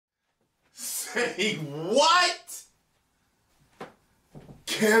Say what?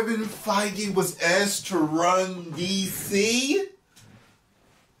 Kevin Feige was asked to run DC?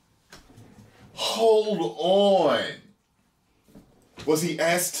 Hold on. Was he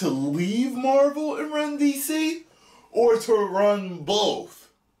asked to leave Marvel and run DC? Or to run both?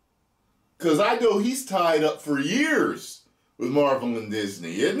 Because I know he's tied up for years with Marvel and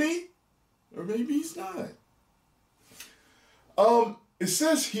Disney, isn't he? Or maybe he's not. It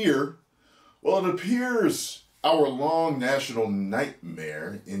says here, well, it appears our long national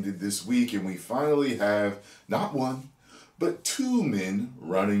nightmare ended this week, and we finally have not one, but two men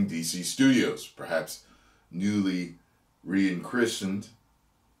running DC Studios, perhaps newly rechristened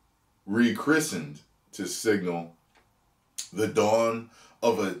to signal the dawn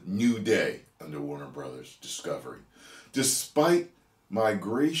of a new day under Warner Brothers Discovery. Despite my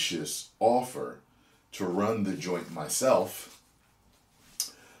gracious offer to run the joint myself,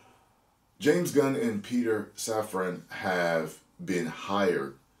 James Gunn and Peter Safran have been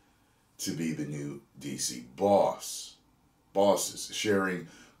hired to be the new DC bosses, sharing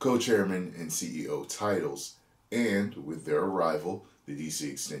co-chairman and CEO titles, and with their arrival, the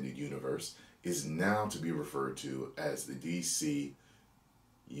DC Extended Universe is now to be referred to as the DC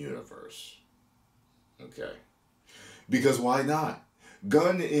Universe. Okay. Because why not?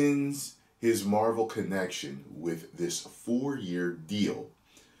 Gunn ends his Marvel connection with this 4-year deal.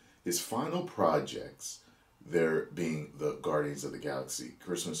 His final projects, there being the Guardians of the Galaxy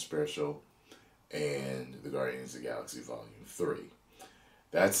Christmas Special and the Guardians of the Galaxy Volume 3.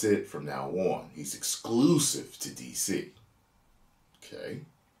 That's it from now on. He's exclusive to DC. Okay.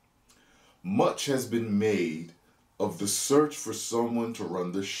 Much has been made of the search for someone to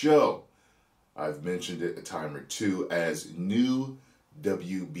run the show. I've mentioned it a time or two as new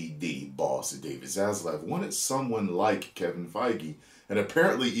WBD boss David Zaslav wanted someone like Kevin Feige, and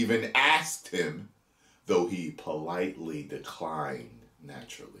apparently even asked him, though he politely declined,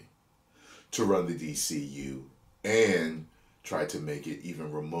 naturally, to run the DCEU and try to make it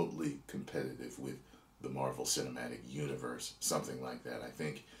even remotely competitive with the Marvel Cinematic Universe, something like that. I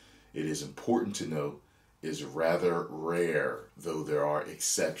think it is important to note is rather rare, though there are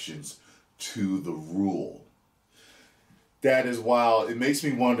exceptions to the rule. That is wild. It makes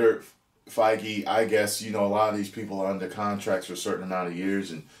me wonder, Feige, I guess, a lot of these people are under contracts for a certain amount of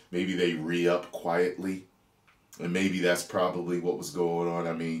years, and maybe they re-up quietly. And maybe that's probably what was going on.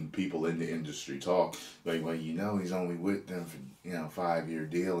 I mean, people in the industry talk, like, well, he's only with them for, 5-year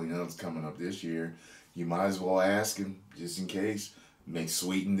deal. It's coming up this year. You might as well ask him, just in case.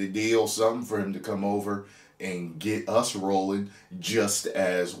 Sweeten the deal, something for him to come over and get us rolling just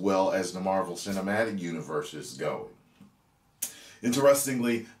as well as the Marvel Cinematic Universe is going.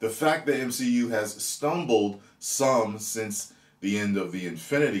 Interestingly, the fact that MCU has stumbled some since the end of the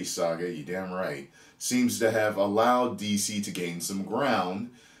Infinity Saga, you damn right, seems to have allowed DC to gain some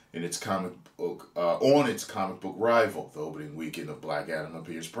ground in its comic book rival. The opening weekend of Black Adam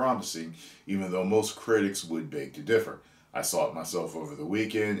appears promising, even though most critics would beg to differ. I saw it myself over the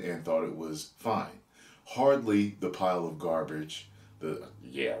weekend and thought it was fine. Hardly the pile of garbage.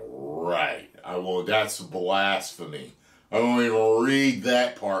 Yeah, right. That's blasphemy. I won't even read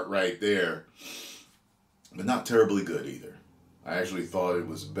that part right there. But not terribly good either. I actually thought it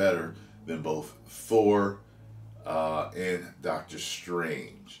was better than both Thor and Doctor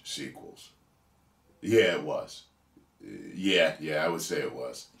Strange sequels. Yeah, it was. Yeah, I would say it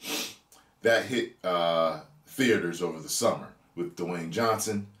was. That hit theaters over the summer with Dwayne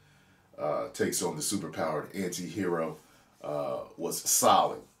Johnson. Takes on the superpowered anti-hero. Was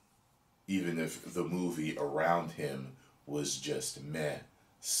solid. Even if the movie around him was just meh.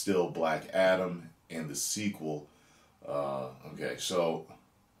 Still Black Adam and the sequel. Okay, so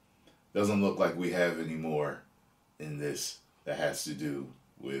doesn't look like we have any more in this that has to do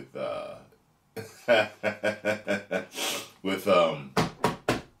with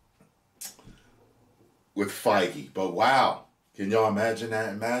with Feige. But wow, can y'all imagine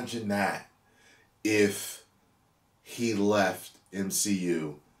that? Imagine that if he left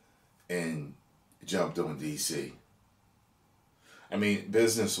MCU and jumped on DC. I mean,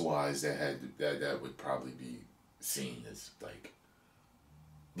 business-wise, that would probably be seen as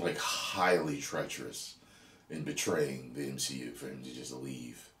like highly treacherous in betraying the MCU for him to just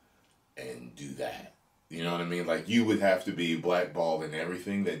leave and do that. You know what I mean? Like, you would have to be blackballed in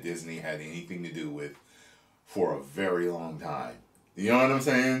everything that Disney had anything to do with for a very long time. You know what I'm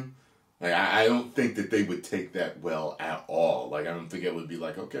saying? Like, I don't think that they would take that well at all. Like, I don't think it would be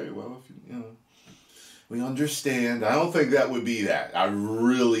like, okay, well, if we understand. I don't think that would be that. I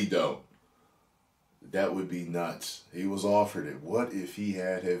really don't. That would be nuts. He was offered it. What if he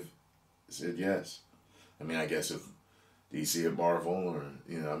had have said yes. I mean, I guess if DC and Marvel, or,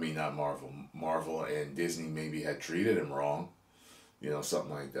 I mean, not Marvel, Marvel and Disney maybe had treated him wrong,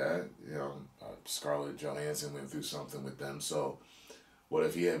 something like that. Scarlett Johansson went through something with them, so what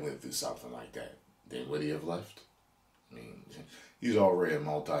if he had went through something like that? Then would he have left? I mean, he's already a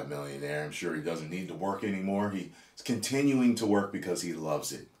multi-millionaire. I'm sure he doesn't need to work anymore. He's continuing to work because he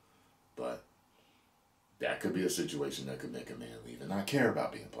loves it. But that could be a situation that could make a man leave and not care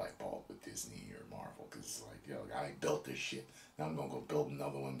about being blackballed with Disney or Marvel. Because it's like, I built this shit. Now I'm going to go build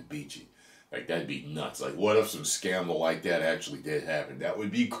another one to beat you. Like, that'd be nuts. Like, what if some scandal like that actually did happen? That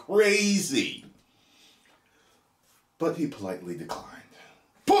would be crazy. But he politely declined.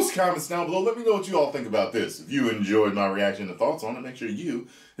 Post comments down below. Let me know what you all think about this. If you enjoyed my reaction and thoughts on it, make sure you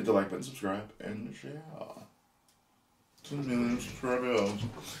hit the like button, subscribe, and share. 2 million subscribers.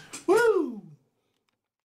 Woo!